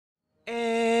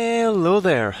Hello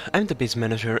there, I'm the base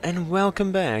manager and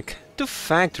welcome back to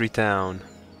Factory Town.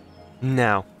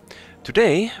 Now,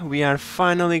 today we are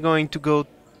finally going to go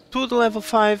to the level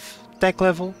 5 tech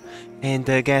level and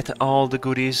get all the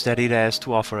goodies that it has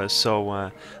to offer us.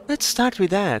 So let's start with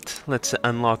that. Let's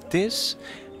unlock this.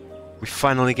 We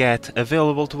finally get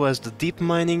available to us the deep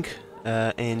mining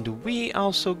and we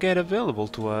also get available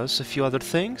to us a few other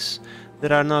things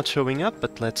that are not showing up,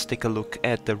 but let's take a look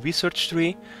at the research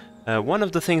tree. One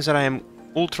of the things that I am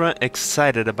ultra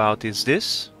excited about is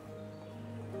this.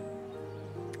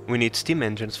 We need steam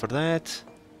engines for that,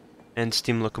 and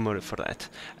steam locomotive for that.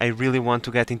 I really want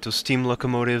to get into steam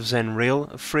locomotives and rail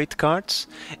freight carts,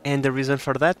 and the reason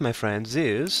for that, my friends,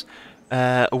 is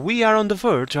we are on the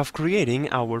verge of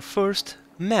creating our first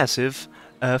massive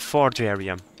forge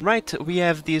area. Right, we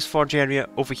have this forge area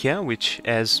over here, which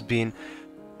has been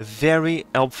very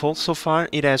helpful so far.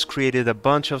 It has created a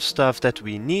bunch of stuff that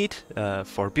we need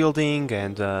for building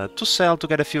and to sell to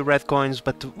get a few red coins,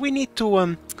 but we need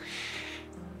to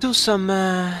do some,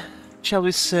 shall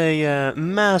we say,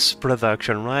 mass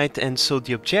production, right? And so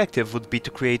the objective would be to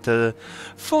create a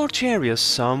forge area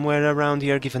somewhere around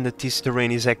here, given that this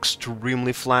terrain is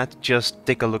extremely flat. Just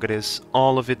take a look at this,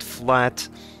 all of it flat.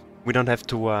 We don't have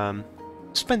to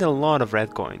spend a lot of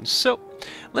red coins. So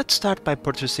let's start by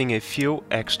purchasing a few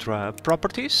extra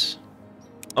properties.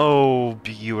 Oh,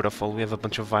 beautiful. We have a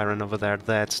bunch of iron over there.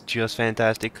 That's just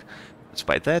fantastic. Let's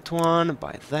buy that one, and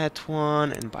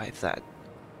buy that.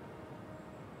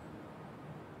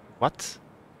 What?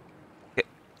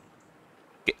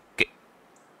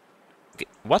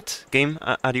 What? Game,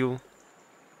 are you...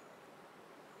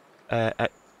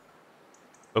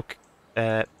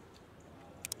 okay.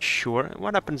 Sure.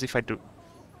 What happens if I do...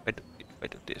 if I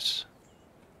do this?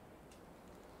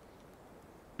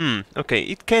 Okay,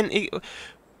 it can...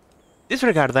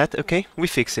 disregard that, okay? We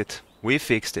fixed it. We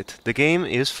fixed it. The game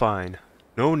is fine.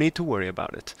 No need to worry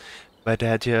about it. But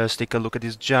just take a look at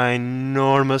this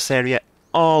ginormous area.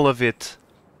 All of it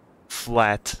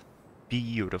flat.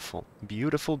 Beautiful.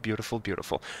 Beautiful, beautiful,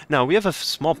 beautiful. Now, we have a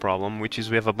small problem, which is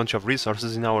we have a bunch of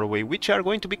resources in our way, which are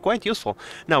going to be quite useful.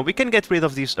 Now, we can get rid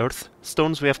of these earth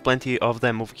stones. We have plenty of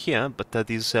them over here, but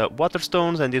these water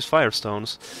stones and these fire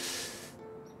stones...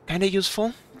 kinda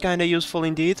useful. Kinda useful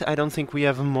indeed. I don't think we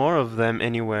have more of them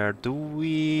anywhere. Do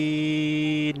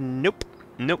we... Nope.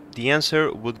 Nope. The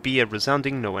answer would be a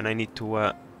resounding no, and I need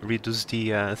to reduce the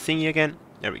thingy again.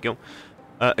 There we go.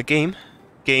 Game,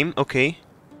 okay.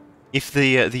 If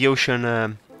the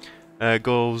ocean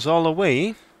goes all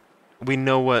away, we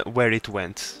know where it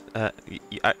went.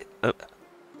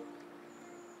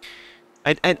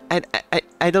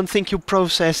 I don't think you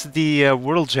processed the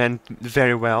world gen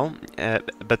very well,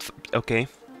 but okay,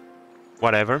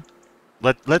 whatever.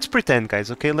 Let's pretend,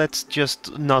 guys. Okay, let's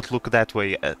just not look that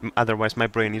way. Otherwise, my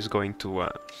brain is going to.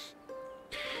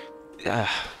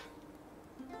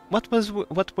 What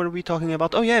were we talking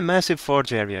about? Oh yeah, massive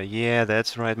forge area. Yeah,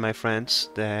 that's right, my friends.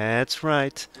 That's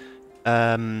right.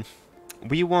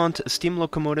 We want steam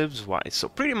locomotives. Why? So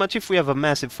pretty much if we have a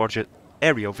massive forge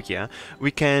area over here,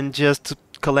 we can just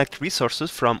collect resources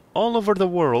from all over the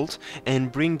world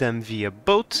and bring them via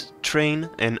boat, train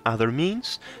and other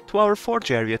means to our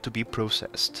forge area to be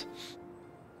processed.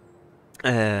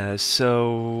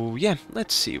 So yeah,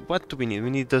 let's see. What do we need? We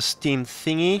need the steam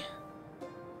thingy.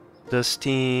 The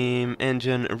steam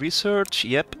engine research,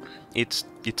 yep, it's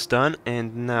done.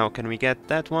 And now can we get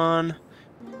that one?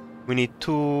 We need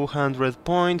 200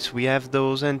 points, we have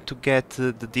those, and to get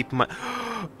the deep mine...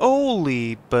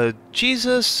 Holy, but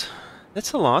Jesus,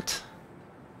 that's a lot.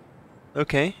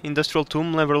 Okay, industrial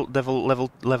tomb level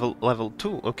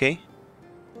 2, okay.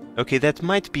 Okay, that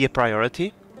might be a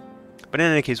priority. But in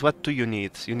any case, what do you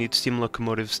need? You need steam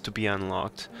locomotives to be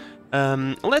unlocked.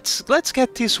 Let's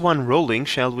get this one rolling,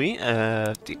 shall we?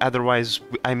 Otherwise,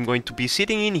 I'm going to be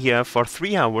sitting in here for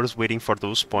 3 hours waiting for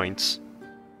those points.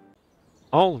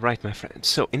 Alright, my friends,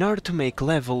 so in order to make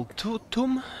level 2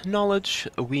 tomb knowledge,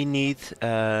 we need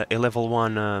a level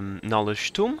 1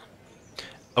 knowledge tomb,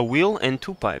 a wheel and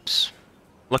 2 pipes.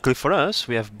 Luckily for us,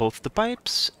 we have both the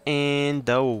pipes and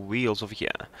the wheels over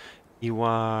here. You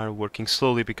are working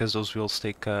slowly because those wheels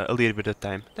take a little bit of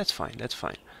time. That's fine, that's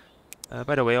fine.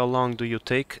 By the way, how long do you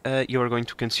take? You are going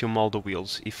to consume all the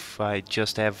wheels. If I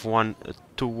just have 1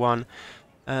 to 1,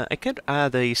 I could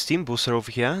add a steam booster over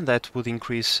here. That would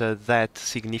increase that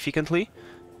significantly.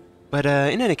 But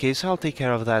in any case, I'll take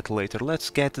care of that later. Let's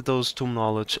get those tomb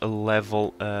knowledge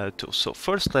level 2. So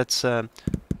first, let's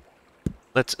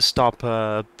stop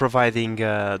providing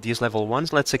these level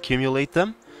 1s. Let's accumulate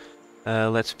them.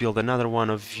 Let's build another one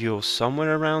of you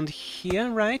somewhere around here,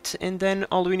 right? And then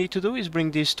all we need to do is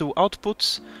bring these two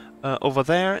outputs over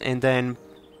there, and then,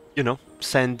 you know,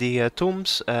 send the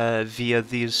tombs via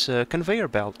this conveyor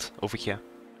belt over here.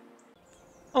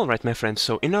 Alright, my friends,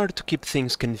 so in order to keep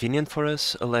things convenient for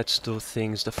us, let's do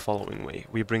things the following way.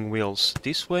 We bring wheels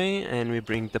this way, and we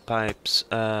bring the pipes...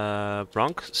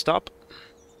 wrong, stop.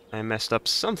 I messed up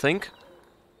something.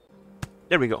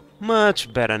 There we go,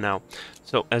 much better now.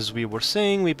 So, as we were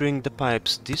saying, we bring the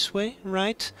pipes this way,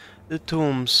 right? The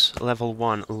tombs level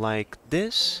 1 like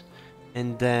this.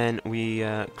 And then we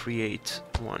create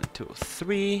 1, 2,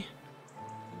 3.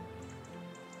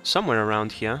 Somewhere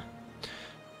around here.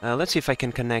 Let's see if I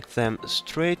can connect them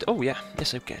straight. Oh yeah,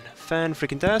 yes I can.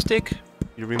 Fan-freaking-tastic.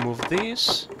 You remove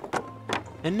these.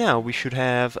 And now we should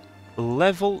have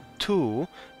level 2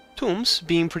 tombs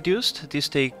being produced. These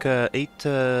take 8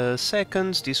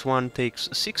 seconds, this one takes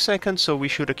 6 seconds, so we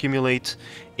should accumulate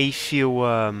a few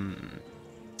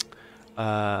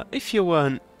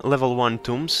level 1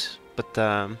 tombs, but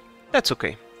that's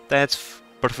okay. That's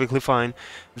perfectly fine.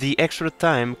 The extra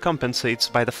time compensates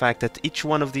by the fact that each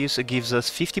one of these gives us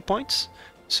 50 points,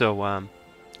 so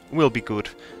we'll be good.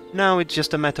 Now it's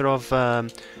just a matter of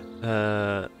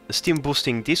steam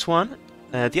boosting this one.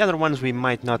 The other ones we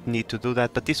might not need to do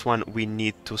that, but this one we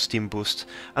need to steam boost.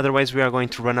 Otherwise we are going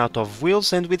to run out of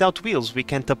wheels, and without wheels we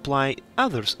can't apply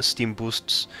other steam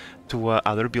boosts to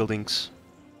other buildings.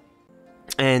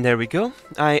 And there we go.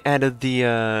 I added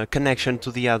the connection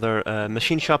to the other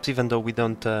machine shops, even though we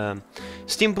don't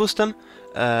steam boost them.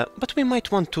 But we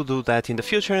might want to do that in the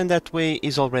future, and that way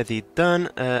is already done.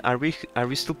 Are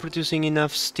we still producing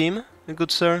enough steam,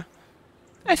 good sir?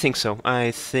 I think so.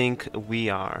 I think we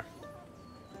are.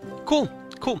 Cool,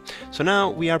 cool. So now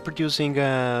we are producing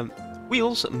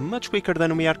wheels much quicker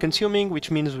than we are consuming, which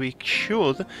means we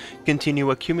should continue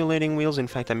accumulating wheels. In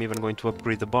fact, I'm even going to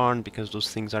upgrade the barn, because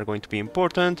those things are going to be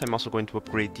important. I'm also going to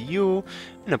upgrade you,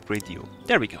 and upgrade you.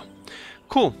 There we go.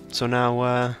 Cool. So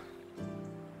now,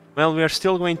 well, we are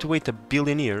still going to wait 1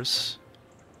 billion years,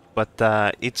 but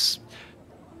it's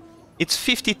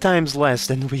 50 times less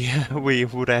than we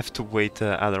would have to wait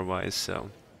otherwise, so...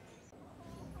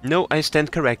 No, I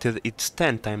stand corrected, it's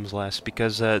 10 times less,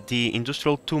 because the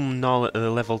industrial tomb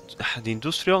level... the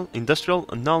industrial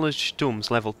knowledge tombs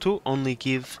level 2 only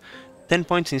give 10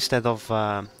 points instead of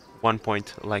 1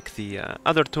 point like the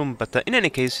other tomb, but in any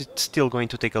case it's still going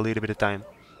to take a little bit of time.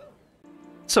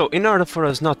 So, in order for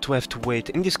us not to have to wait,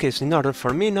 in this case, in order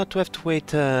for me not to have to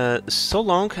wait so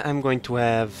long, I'm going to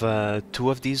have 2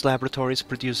 of these laboratories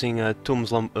producing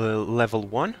tombs level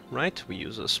 1, right? We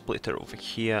use a splitter over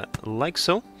here, like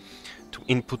so, to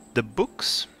input the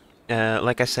books.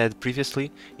 Like I said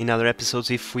previously, in other episodes,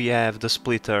 if we have the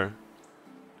splitter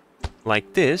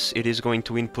like this, it is going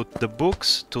to input the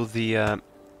books to the...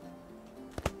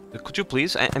 Could you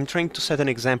please? I'm trying to set an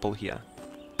example here.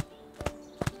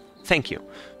 Thank you.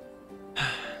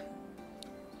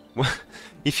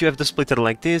 If you have the splitter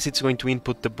like this, it's going to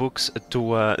input the books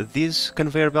to this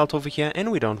conveyor belt over here,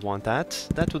 and we don't want that.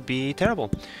 That would be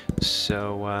terrible.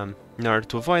 So, in order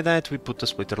to avoid that, we put the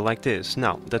splitter like this.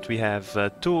 Now that we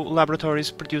have 2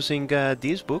 laboratories producing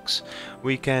these books,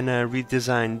 we can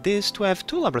redesign this to have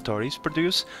 2 laboratories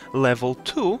produce level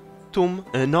 2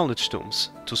 knowledge tombs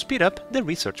to speed up the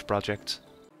research project.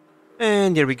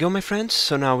 And here we go, my friends.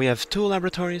 So now we have 2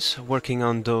 laboratories working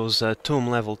on those tomb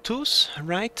level 2s,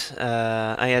 right?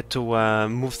 I had to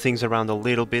move things around a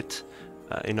little bit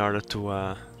in order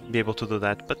to be able to do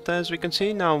that. But as we can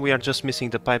see, now we are just missing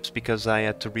the pipes because I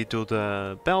had to redo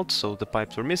the belt, so the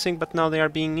pipes were missing, but now they are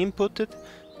being inputted.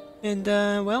 And,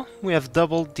 well, we have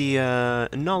doubled the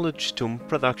knowledge tomb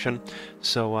production,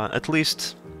 so at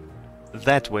least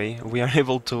that way we are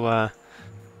able to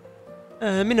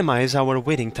minimize our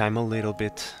waiting time a little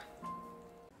bit.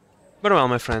 But well,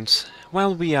 my friends,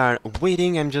 while we are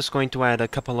waiting, I'm just going to add a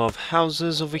couple of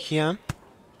houses over here.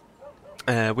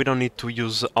 We don't need to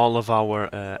use all of our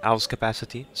house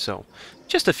capacity, so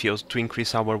just a few to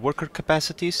increase our worker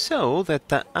capacity, so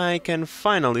that I can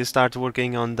finally start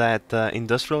working on that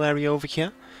industrial area over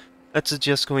here. Let's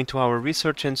just go into our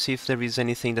research and see if there is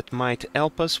anything that might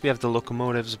help us. We have the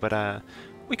locomotives, but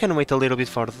we can wait a little bit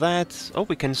for that. Oh,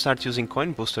 we can start using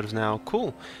coin boosters now.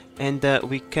 Cool. And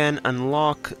we can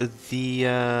unlock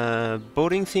the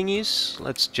boating thingies.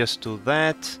 Let's just do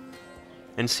that.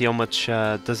 And see how much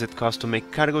does it cost to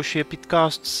make cargo ship. It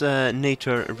costs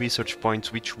nature research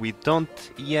points, which we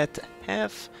don't yet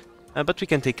have. But we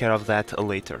can take care of that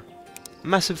later.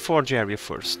 Massive forge area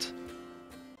first.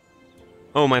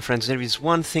 Oh, my friends, there is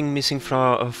one thing missing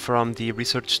from the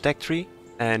research tech tree.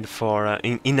 and for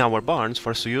in our barns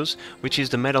for us to use, which is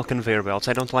the metal conveyor belts.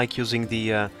 I don't like using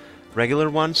the regular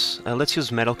ones. Let's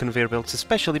use metal conveyor belts,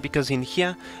 especially because in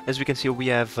here, as we can see, we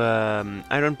have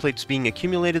iron plates being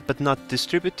accumulated but not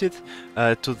distributed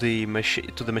to the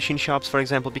machine shops, for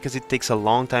example, because it takes a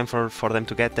long time for them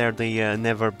to get there. They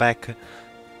never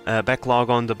backlog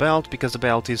on the belt because the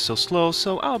belt is so slow.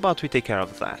 So how about we take care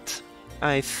of that?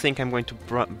 I think I'm going to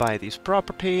buy this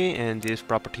property and this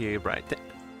property right there.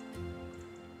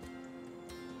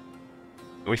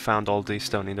 We found all the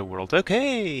stone in the world.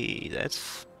 Okay,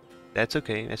 that's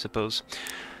okay, I suppose.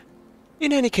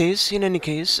 In any case,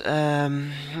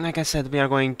 like I said, we are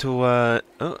going to.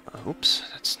 Oh, oops,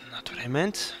 that's not what I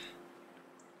meant.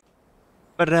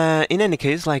 But in any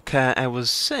case, like I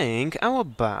was saying, how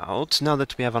about now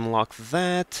that we have unlocked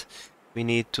that, we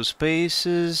need 2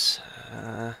 spaces.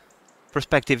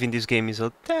 Perspective in this game is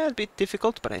a tad bit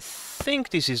difficult, but I think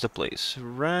this is the place.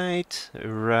 Right,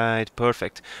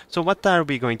 perfect. So what are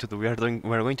we going to do? We're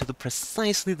going to do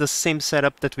precisely the same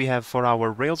setup that we have for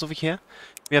our rails over here.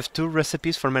 We have 2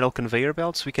 recipes for metal conveyor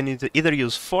belts. We can either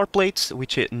use 4 plates,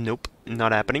 which nope,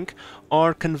 not happening,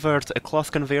 or convert a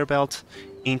cloth conveyor belt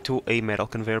into a metal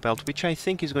conveyor belt, which I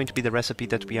think is going to be the recipe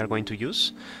that we are going to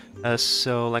use.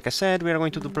 So, like I said, we are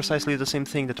going to do precisely the same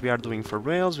thing that we are doing for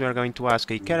rails. We are going to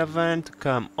ask a caravan to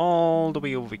come all the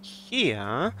way over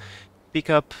here, pick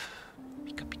up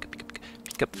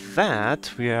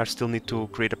that. We are still need to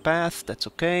create a path, that's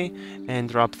okay, and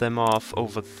drop them off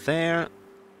over there.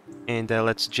 And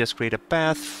let's just create a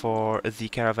path for the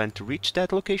caravan to reach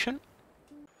that location.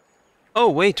 Oh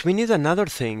wait, we need another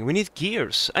thing. We need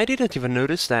gears. I didn't even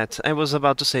notice that. I was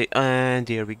about to say, and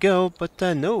here we go, but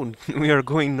no, we are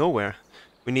going nowhere.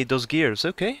 We need those gears.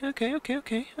 Okay,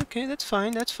 that's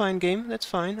fine, game, that's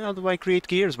fine. How do I create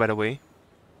gears, by the way?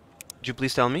 Would you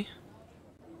please tell me?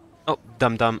 Oh,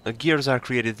 dum-dum, gears are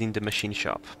created in the machine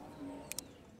shop.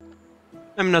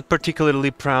 I'm not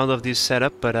particularly proud of this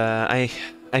setup, but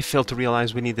I failed to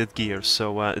realize we needed gears.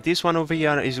 So this one over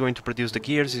here is going to produce the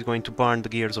gears, is going to burn the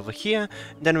gears over here,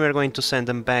 then we're going to send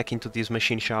them back into this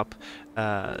machine shop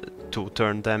to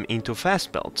turn them into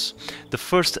fast belts. The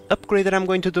first upgrade that I'm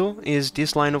going to do is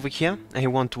this line over here. I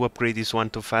want to upgrade this one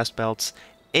to fast belts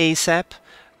ASAP.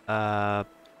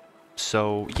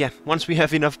 So yeah, once we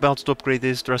have enough belts to upgrade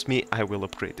this, trust me, I will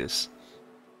upgrade this.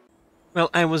 Well,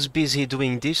 I was busy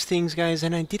doing these things, guys,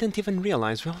 and I didn't even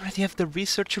realize we already have the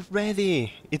research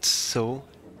ready. It's so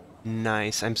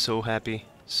nice. I'm so happy.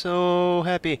 So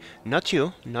happy. Not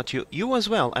you, not you. You as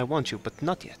well, I want you, but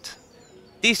not yet.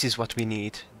 This is what we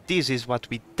need. This is what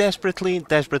we desperately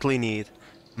need.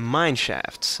 Mine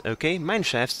shafts, okay? Mine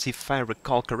shafts, if I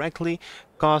recall correctly,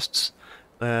 costs...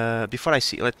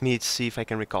 let me see if I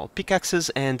can recall. Pickaxes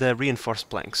and reinforced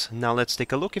planks. Now let's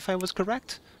take a look if I was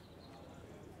correct.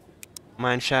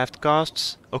 Mineshaft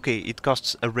costs... okay, it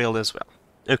costs a rail as well.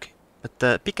 Okay,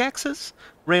 but pickaxes,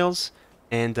 rails,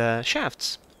 and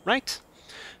shafts, right?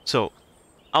 So,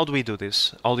 how do we do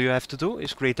this? All you have to do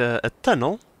is create a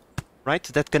tunnel, right,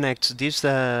 that connects these,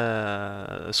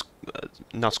 not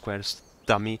squares,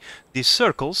 dummy, these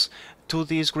circles to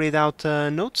these grayed out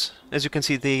nodes. As you can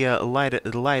see, they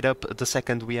light up the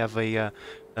second we have a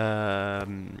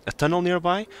tunnel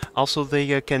nearby. Also,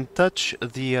 they can touch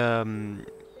the...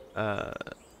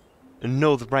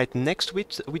 node right next to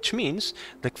it, which means,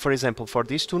 like for example, for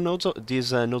these two nodes,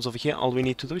 nodes over here, all we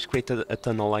need to do is create a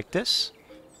tunnel like this,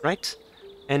 right?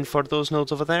 And for those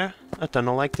nodes over there, a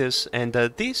tunnel like this, and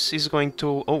this is going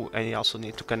to... oh, I also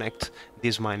need to connect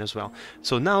this mine as well.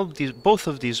 So now both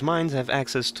of these mines have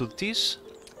access to these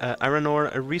iron ore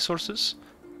resources.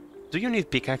 Do you need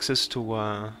pickaxes to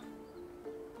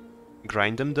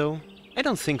grind them though? I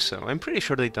don't think so. I'm pretty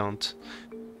sure they don't.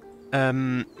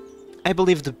 I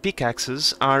believe the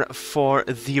pickaxes are for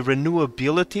the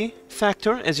renewability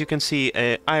factor. As you can see,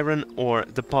 iron ore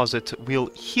deposit will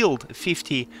yield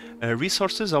 50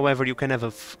 resources. However, you can have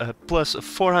a plus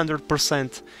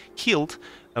 400% yield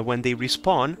when they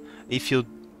respawn if you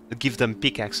give them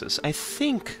pickaxes. I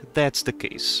think that's the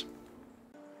case.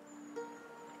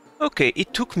 Okay,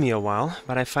 it took me a while,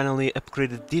 but I finally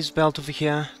upgraded this belt over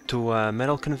here to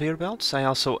metal conveyor belts. I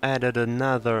also added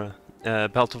another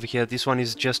belt over here. This one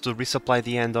is just to resupply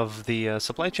the end of the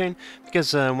supply chain,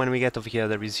 because when we get over here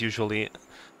there is usually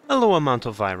a low amount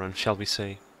of iron, shall we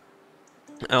say.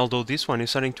 Although this one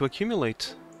is starting to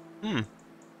accumulate.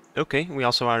 Okay, we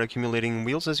also are accumulating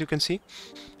wheels, as you can see.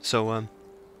 So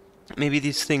maybe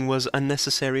this thing was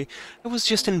unnecessary. I was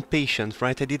just impatient,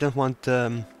 right? I didn't want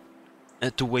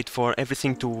to wait for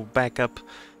everything to back up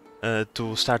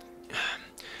to start...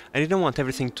 I didn't want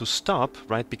everything to stop,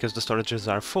 right, because the storages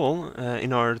are full,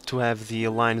 in order to have the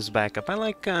lines back up. I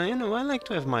like, you know, I like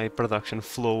to have my production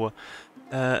flow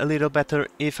a little better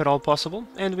if at all possible,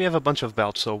 and we have a bunch of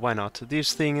belts, so why not?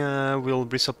 This thing will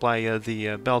resupply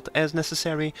the belt as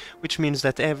necessary, which means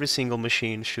that every single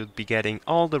machine should be getting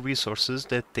all the resources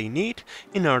that they need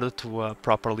in order to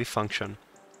properly function.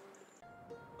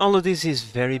 All of this is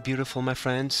very beautiful, my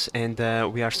friends, and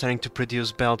we are starting to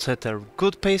produce belts at a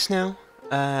good pace now.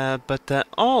 But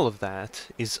all of that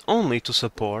is only to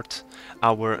support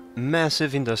our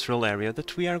massive industrial area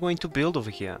that we are going to build over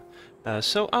here.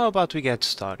 So how about we get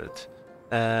started?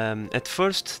 At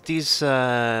first, this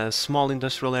small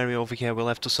industrial area over here will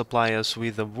have to supply us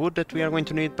with the wood that we are going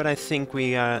to need, but I think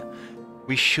we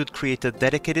should create a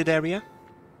dedicated area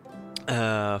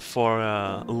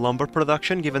for lumber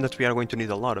production, given that we are going to need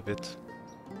a lot of it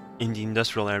in the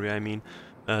industrial area, I mean.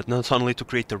 Not only to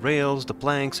create the rails, the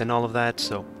planks and all of that,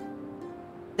 so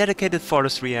dedicated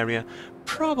forestry area,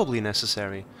 probably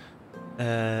necessary.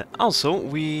 Also,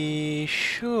 we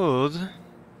should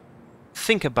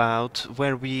think about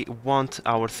where we want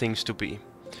our things to be.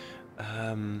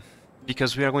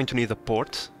 Because we are going to need a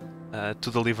port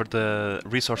to deliver the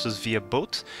resources via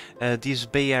boat. This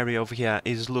bay area over here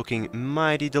is looking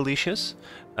mighty delicious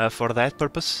for that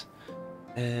purpose.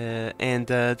 And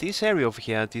this area over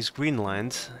here, this green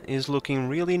land, is looking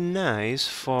really nice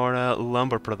for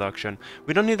lumber production.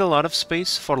 We don't need a lot of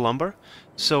space for lumber,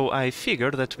 so I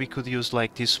figured that we could use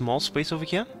like this small space over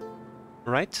here,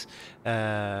 right?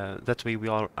 That way we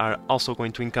are also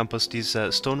going to encompass this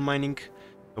stone mining,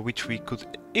 which we could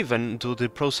even do the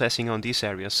processing on this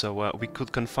area, so we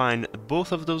could confine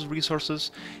both of those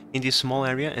resources in this small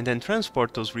area and then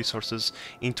transport those resources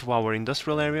into our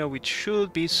industrial area, which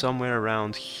should be somewhere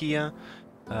around here.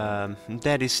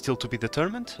 That is still to be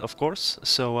determined, of course,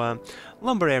 so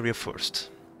lumber area first.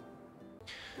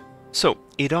 So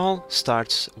it all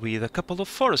starts with a couple of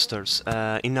foresters.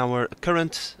 In our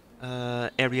current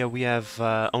area we have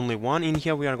only one. In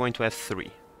here we are going to have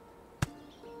 3.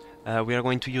 We are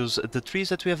going to use the trees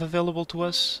that we have available to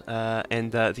us,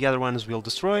 and the other ones we'll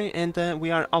destroy, and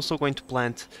we are also going to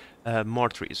plant more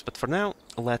trees. But for now,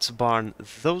 let's burn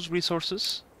those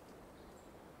resources.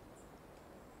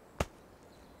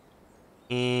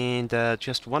 And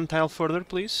just one tile further,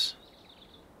 please.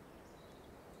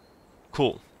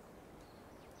 Cool.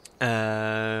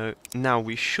 Now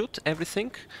we shoot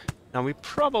everything. Now we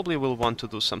probably will want to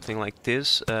do something like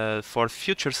this for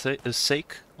future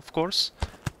sake, of course.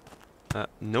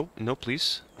 No, no,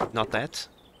 please, not that.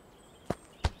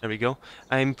 There we go.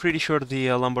 I'm pretty sure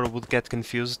the lumber would get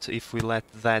confused if we let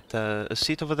that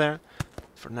sit over there.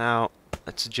 For now,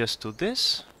 let's just do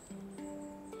this.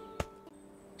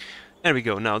 There we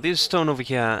go. Now, this stone over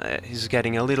here is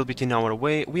getting a little bit in our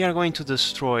way. We are going to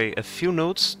destroy a few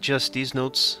nodes, just these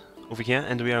nodes over here,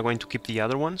 and we are going to keep the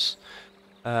other ones.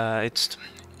 It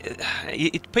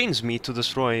pains me to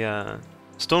destroy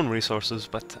stone resources,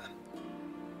 but...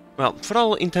 well, for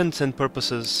all intents and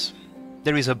purposes,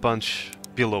 there is a bunch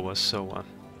below us, so...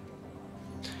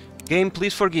 game,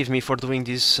 please forgive me for doing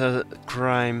this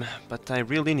crime, but I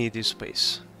really need this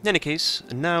space. In any case,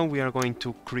 now we are going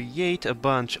to create a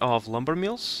bunch of lumber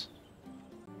mills.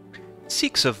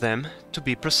 6 of them, to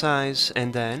be precise,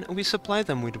 and then we supply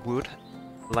them with wood,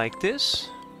 like this.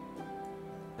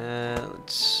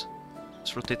 Let's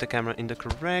rotate the camera in the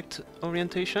correct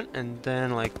orientation, and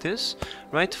then like this.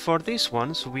 Right, for these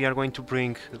ones we are going to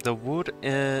bring the wood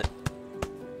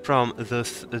from the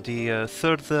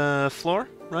third floor,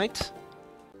 right?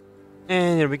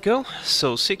 And here we go.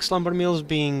 So 6 lumber mills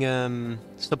being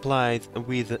supplied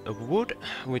with wood,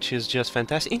 which is just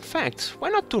fantastic. In fact, why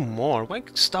not do more? Why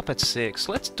stop at 6?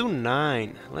 Let's do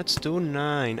 9. Let's do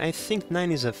 9. I think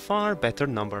 9 is a far better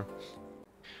number.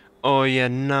 Oh yeah,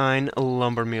 9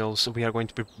 lumber mills. We are going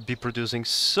to be producing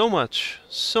so much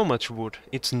wood.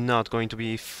 It's not going to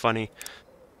be funny.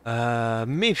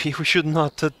 Maybe we should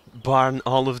not burn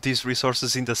all of these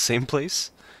resources in the same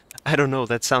place. I don't know,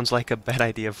 that sounds like a bad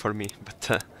idea for me,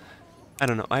 but I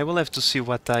don't know. I will have to see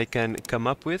what I can come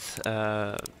up with.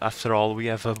 After all, we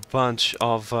have a bunch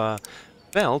of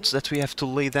belts that we have to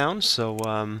lay down, so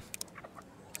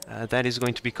that is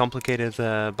going to be complicated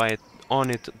by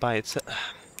itself.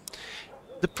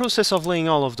 The process of laying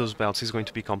all of those belts is going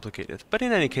to be complicated, but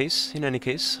in any case,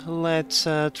 let's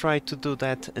try to do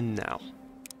that now.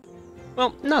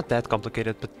 Well, not that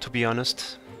complicated, but to be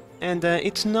honest, and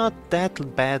it's not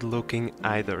that bad looking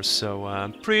either,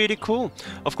 so pretty cool.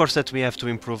 Of course that we have to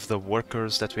improve the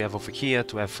workers that we have over here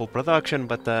to have full production,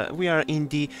 but we are in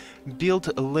the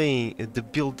build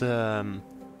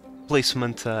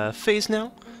placement phase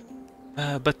now.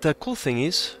 But the cool thing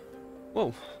is...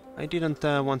 Whoa, I didn't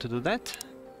want to do that.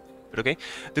 But okay.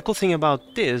 The cool thing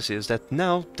about this is that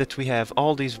now that we have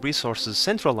all these resources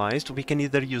centralized, we can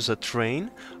either use a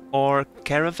train or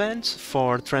caravans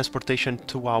for transportation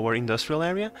to our industrial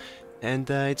area. And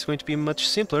it's going to be much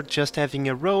simpler just having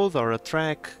a road or a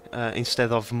track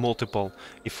instead of multiple,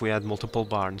 if we had multiple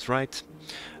barns, right?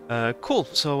 Cool,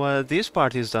 so this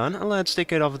part is done. Let's take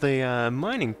care of the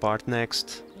mining part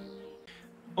next.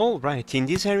 Alright, in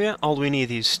this area all we need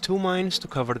is 2 mines to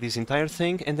cover this entire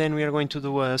thing, and then we are going to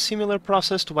do a similar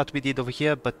process to what we did over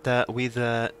here, but with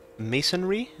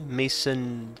masonry?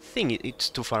 Mason thing, it's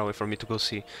too far away for me to go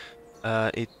see.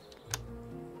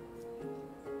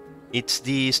 It's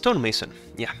the stonemason,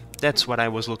 yeah, that's what I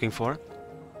was looking for.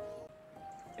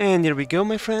 And here we go,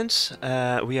 my friends.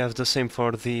 We have the same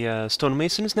for the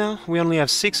stonemasons now. We only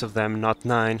have 6 of them, not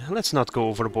 9. Let's not go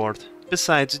overboard.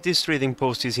 Besides, this trading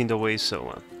post is in the way,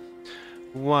 so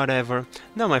whatever.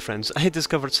 Now, my friends, I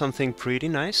discovered something pretty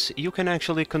nice. You can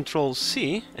actually Control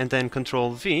C and then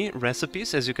Control V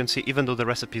recipes. As you can see, even though the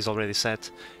recipe is already set,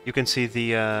 you can see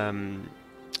the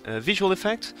visual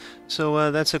effect. So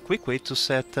that's a quick way to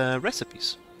set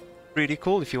recipes. Pretty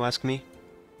cool, if you ask me.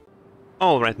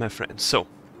 Alright, my friends, so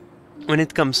when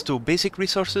it comes to basic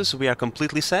resources, we are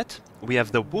completely set. We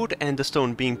have the wood and the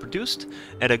stone being produced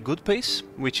at a good pace,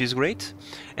 which is great.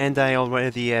 And I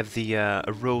already have the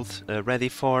road ready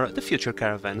for the future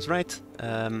caravans, right?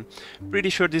 Pretty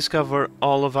sure this covers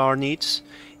all of our needs.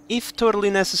 If totally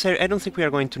necessary, I don't think we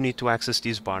are going to need to access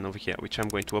this barn over here, which I'm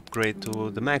going to upgrade to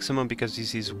the maximum because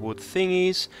this is wood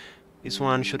thingies. This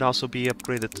one should also be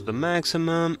upgraded to the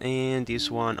maximum, and this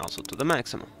one also to the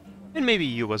maximum. And maybe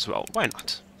you as well, why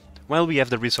not? While we have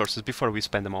the resources before we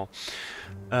spend them all.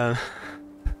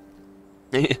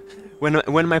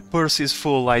 When my purse is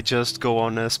full, I just go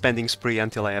on a spending spree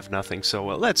until I have nothing. So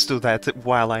let's do that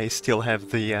while I still have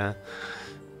the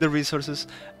resources.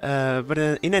 But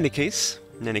in any case,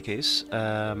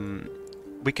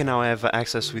 we can now have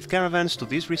access with caravans to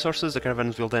these resources. The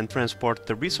caravans will then transport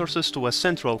the resources to a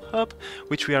central hub,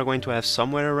 which we are going to have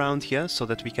somewhere around here, so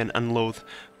that we can unload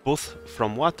both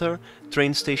from water,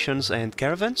 train stations and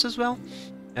caravans as well.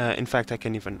 In fact, I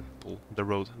can even pull the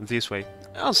road this way.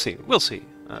 I'll see, we'll see.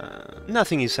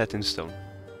 Nothing is set in stone.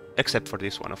 Except for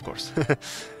this one, of course.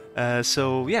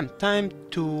 So yeah, time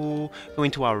to go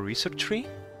into our research tree.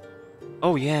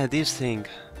 Oh yeah, this thing.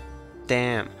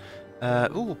 Damn.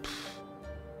 Ooh,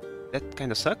 that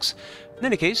kinda sucks. In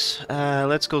any case,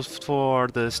 let's go for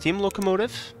the steam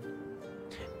locomotive.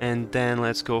 And then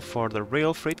let's go for the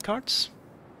rail freight carts.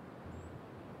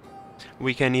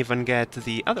 We can even get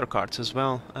the other carts as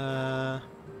well.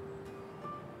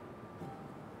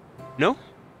 No?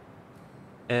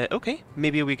 Okay,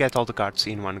 maybe we get all the carts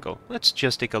in one go. Let's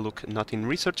just take a look, not in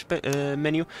research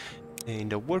menu. In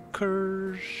the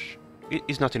workers...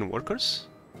 It's not in workers?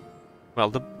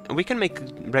 Well, we can make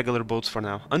regular boats for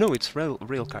now. Oh no, it's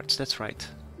rail carts, that's right.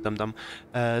 Dum-dum.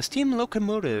 Steam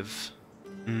locomotive.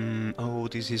 Oh,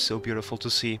 this is so beautiful to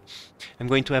see. I'm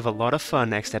going to have a lot of fun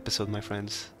next episode, my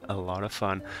friends. A lot of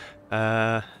fun.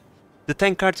 The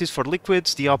tank cart is for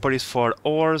liquids, the hopper is for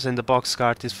ores, and the box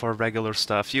cart is for regular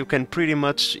stuff. You can pretty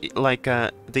much, like,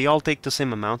 they all take the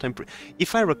same amount.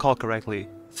 If I recall correctly,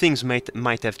 things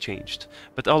might have changed,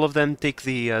 but all of them take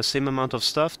the same amount of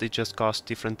stuff. They just cost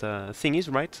different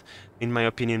thingies, right? In my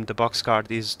opinion, the box cart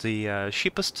is the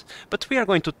cheapest, but we are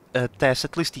going to test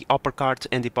at least the hopper cart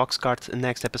and the box cart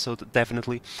next episode,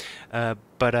 definitely.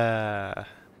 But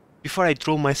before I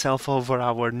drool myself over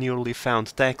our newly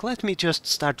found tech, let me just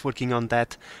start working on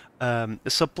that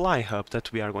supply hub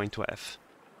that we are going to have.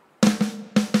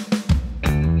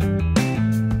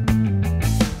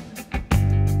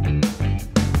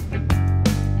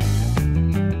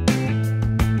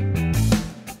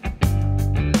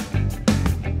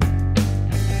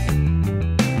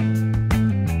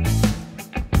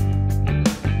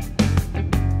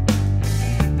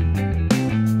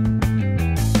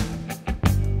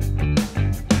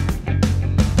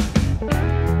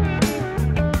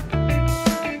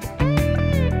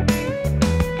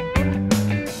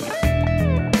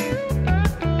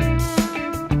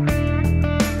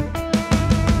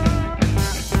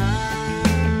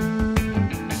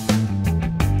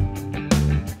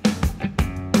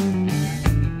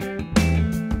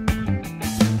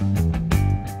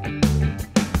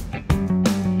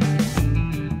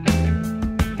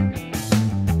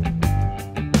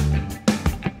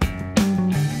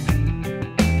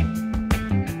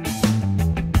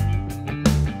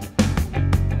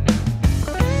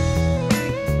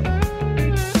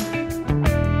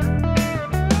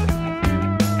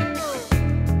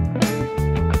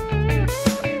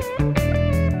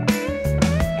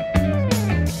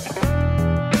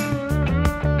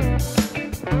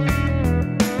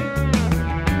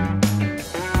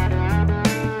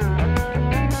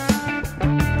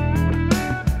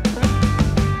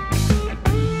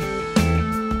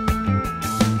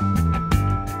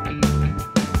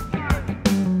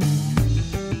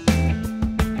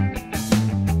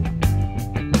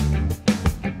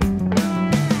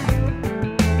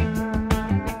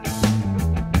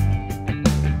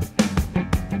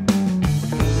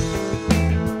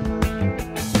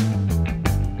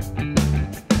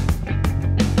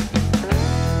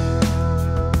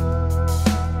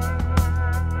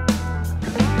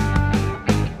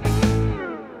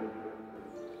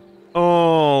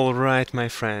 Alright, my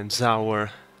friends,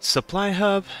 our supply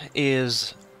hub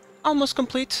is almost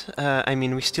complete. I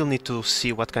mean, we still need to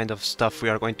see what kind of stuff we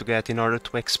are going to get in order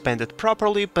to expand it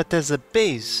properly, but as a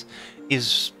base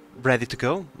is ready to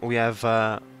go. We have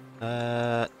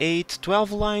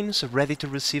 12 lines ready to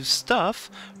receive stuff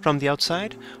from the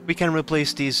outside. We can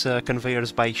replace these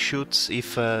conveyors by chutes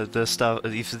if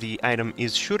the item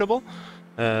is shootable,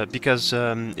 because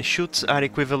chutes are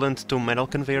equivalent to metal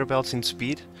conveyor belts in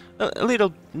speed. A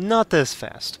little, not as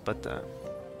fast, but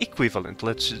equivalent,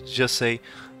 let's just say.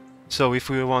 So if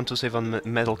we want to save on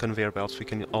metal conveyor belts, we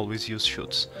can always use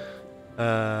chutes.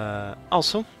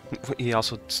 Also, we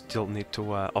also still need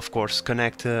to, of course,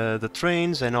 connect the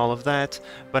trains and all of that,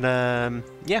 but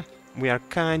yeah, we are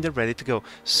kinda ready to go.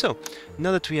 So,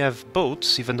 now that we have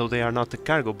boats, even though they are not the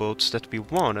cargo boats that we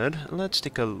wanted, let's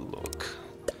take a look.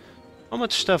 How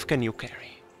much stuff can you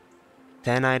carry?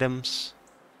 10 items.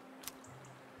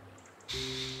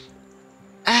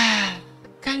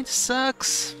 Kinda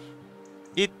sucks.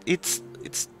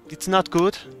 It's not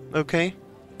good, okay?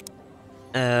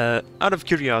 Out of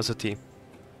curiosity,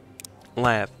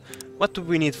 lab, what do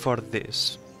we need for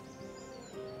this?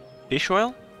 Fish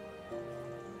oil?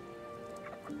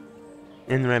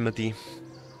 And remedy.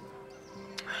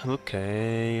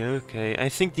 Okay. I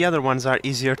think the other ones are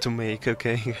easier to make,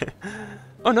 okay?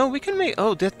 Oh no, we can make...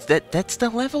 Oh, that's the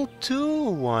level 2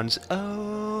 ones.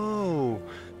 Oh,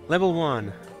 level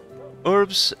 1.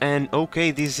 Herbs and...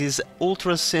 Okay, this is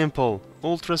ultra simple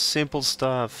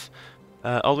stuff.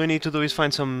 All we need to do is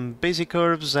find some basic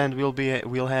herbs and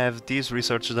we'll have this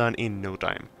research done in no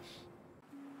time.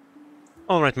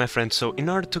 Alright, my friends, so in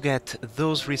order to get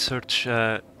those research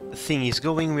thingies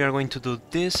going, we are going to do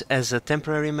this as a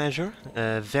temporary measure,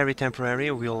 very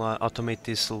temporary. We'll automate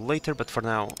this later, but for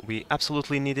now we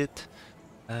absolutely need it.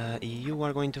 You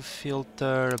are going to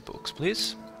filter books,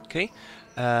 please. Okay,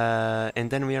 and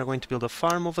then we are going to build a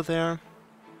farm over there.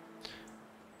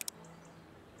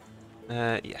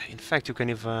 Yeah, in fact you can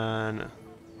even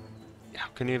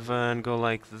go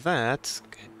like that.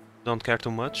 Okay. Don't care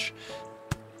too much.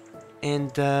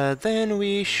 And then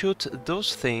we shoot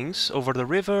those things over the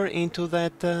river into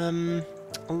that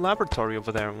laboratory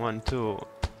over there. 1, 2,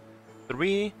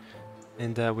 3.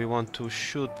 And we want to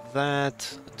shoot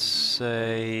that, let's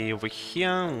say, over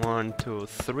here. 1, 2,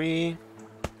 3.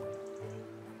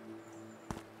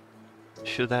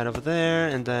 Shoot that over there,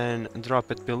 and then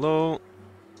drop it below.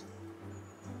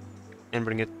 And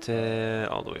bring it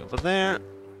all the way over there.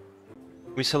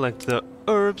 We select the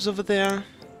herbs over there.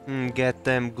 Get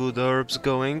them good herbs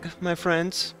going, my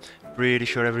friends. Pretty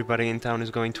sure everybody in town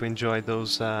is going to enjoy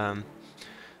those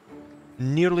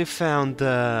nearly found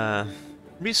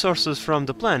resources from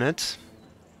the planet,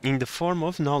 in the form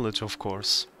of knowledge, of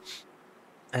course.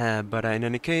 But in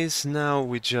any case, now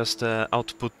we just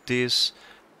output this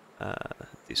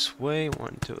this way.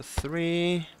 1, 2,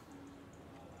 3.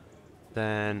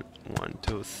 Then 1,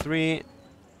 2, 3,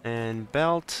 and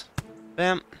belt.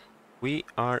 Bam. We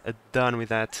are done with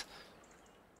that.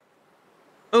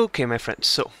 Okay, my friends,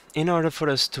 so in order for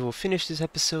us to finish this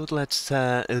episode, let's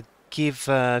give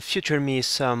future me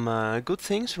some good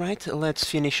things, right? Let's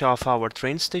finish off our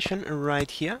train station right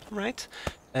here, right?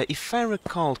 If I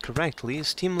recall correctly,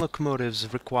 steam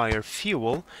locomotives require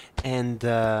fuel and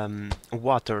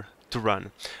water to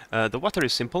run. The water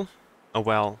is simple, a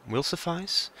well will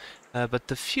suffice, but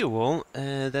the fuel,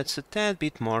 that's a tad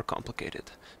bit more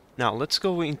complicated. Now, let's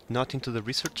go not into the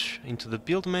research, into the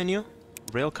build menu.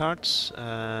 Rail carts,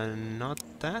 not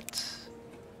that.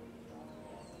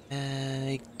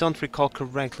 I don't recall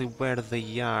correctly where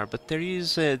they are, but there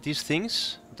is these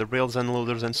things, the rails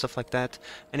unloaders and stuff like that.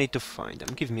 I need to find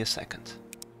them, give me a second.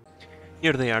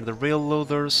 Here they are, the rail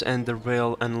loaders and the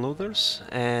rail unloaders,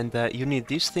 and you need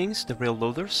these things, the rail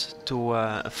loaders, to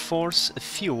force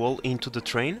fuel into the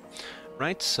train,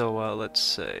 right? So let's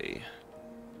say...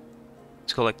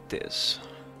 Let's go like this.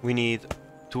 We need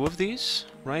 2 of these,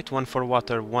 right? 1 for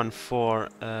water, 1 for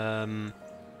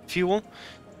fuel.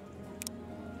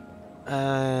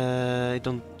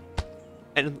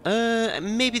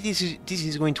 Maybe this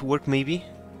is going to work. Maybe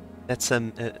that's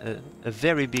a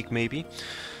very big maybe.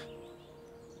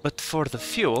 But for the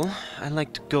fuel, I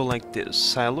like to go like this: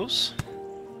 silos,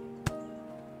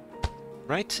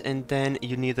 right? And then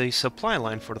you need a supply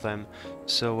line for them.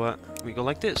 So we go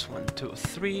like this: 1, 2,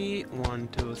 3, 1,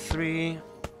 2, 3,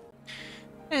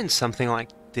 and something like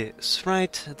this,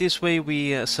 right? This way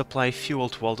we supply fuel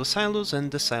to all the silos,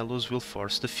 and the silos will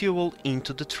force the fuel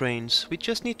into the trains. We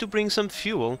just need to bring some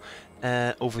fuel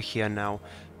over here now.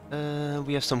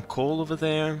 We have some coal over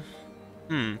there.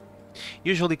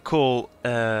 Usually coal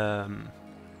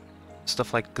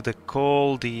stuff like the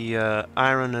coal, the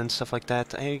iron and stuff like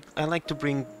that, I like to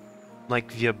bring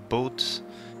like via boat.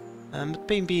 But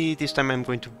maybe this time I'm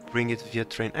going to bring it via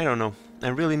train. I don't know. I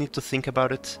really need to think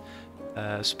about it,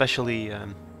 especially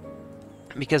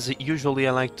because usually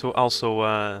I like to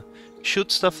also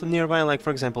shoot stuff nearby. Like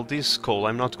for example, this coal.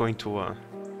 I'm not going to,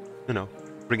 you know,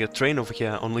 bring a train over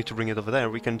here only to bring it over there.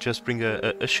 We can just bring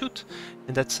a chute,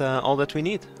 and that's all that we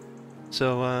need.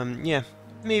 So yeah,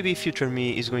 maybe future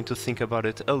me is going to think about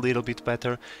it a little bit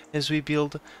better as we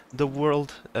build the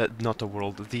world, not the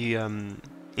world, the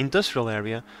industrial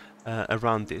area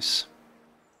around this.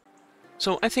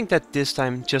 So I think that this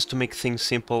time, just to make things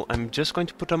simple, I'm just going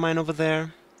to put a mine over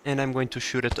there, and I'm going to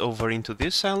shoot it over into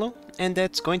this silo, and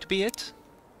that's going to be it.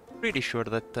 Pretty sure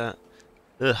that,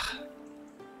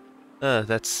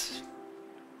 that's...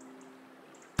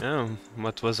 Oh,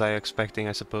 what was I expecting,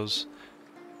 I suppose?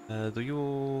 Do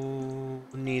you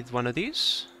need one of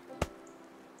these?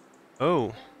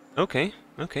 Oh, okay,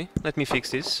 let me fix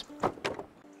this.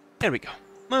 There we go.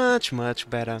 Much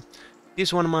better.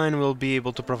 This one mine will be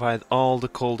able to provide all the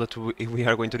coal that we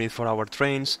are going to need for our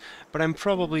trains, but I'm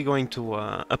probably going to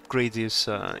upgrade this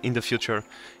in the future.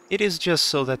 It is just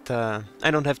so that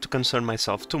I don't have to concern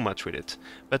myself too much with it.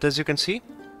 But as you can see,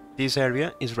 this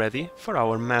area is ready for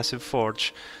our massive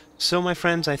forge. So my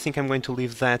friends, I think I'm going to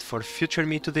leave that for future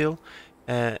me to deal,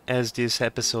 as this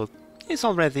episode is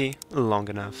already long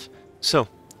enough. So,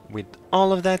 with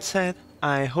all of that said,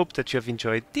 I hope that you have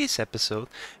enjoyed this episode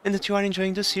and that you are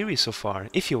enjoying the series so far.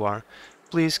 If you are,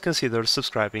 please consider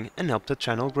subscribing and help the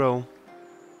channel grow.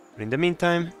 But in the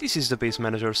meantime, this is the Base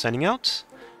Manager signing out.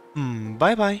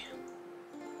 Bye bye!